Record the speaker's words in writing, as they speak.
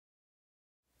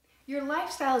Your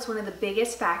lifestyle is one of the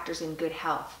biggest factors in good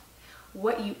health.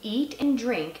 What you eat and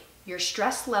drink, your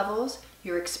stress levels,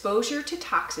 your exposure to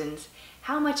toxins,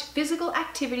 how much physical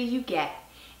activity you get,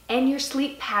 and your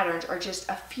sleep patterns are just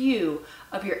a few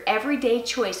of your everyday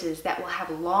choices that will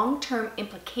have long-term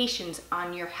implications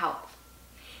on your health.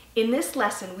 In this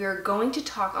lesson, we are going to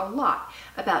talk a lot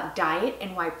about diet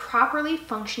and why properly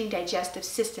functioning digestive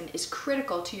system is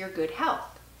critical to your good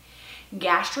health.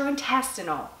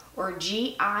 Gastrointestinal or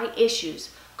GI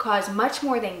issues cause much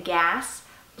more than gas,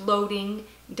 bloating,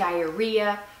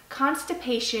 diarrhea,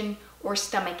 constipation, or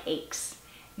stomach aches.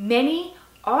 Many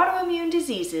autoimmune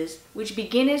diseases, which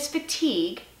begin as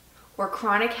fatigue or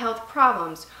chronic health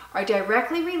problems, are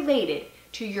directly related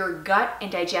to your gut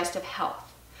and digestive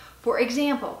health. For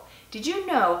example, did you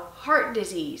know heart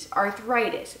disease,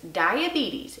 arthritis,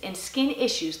 diabetes, and skin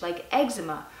issues like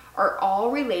eczema are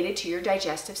all related to your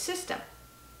digestive system?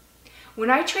 When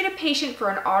I treat a patient for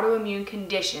an autoimmune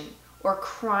condition or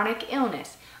chronic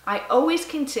illness, I always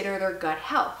consider their gut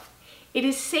health. It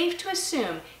is safe to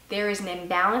assume there is an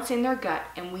imbalance in their gut,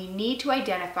 and we need to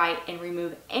identify and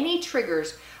remove any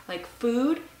triggers like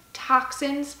food,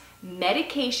 toxins,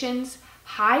 medications,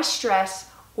 high stress,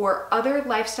 or other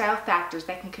lifestyle factors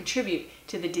that can contribute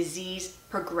to the disease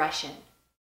progression.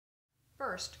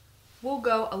 First, we'll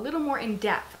go a little more in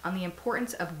depth on the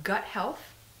importance of gut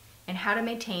health and how to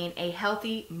maintain a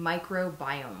healthy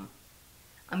microbiome.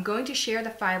 I'm going to share the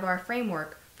 5R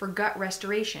framework for gut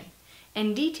restoration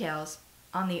and details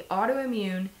on the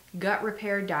autoimmune gut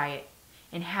repair diet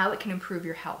and how it can improve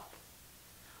your health.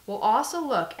 We'll also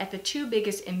look at the two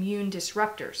biggest immune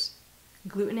disruptors,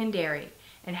 gluten and dairy,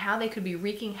 and how they could be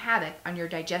wreaking havoc on your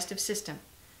digestive system,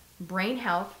 brain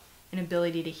health, and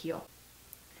ability to heal.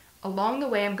 Along the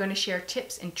way, I'm going to share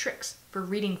tips and tricks for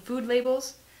reading food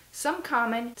labels, some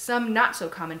common, some not so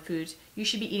common foods you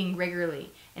should be eating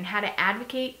regularly, and how to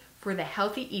advocate for the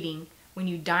healthy eating when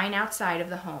you dine outside of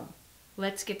the home.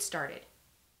 Let's get started.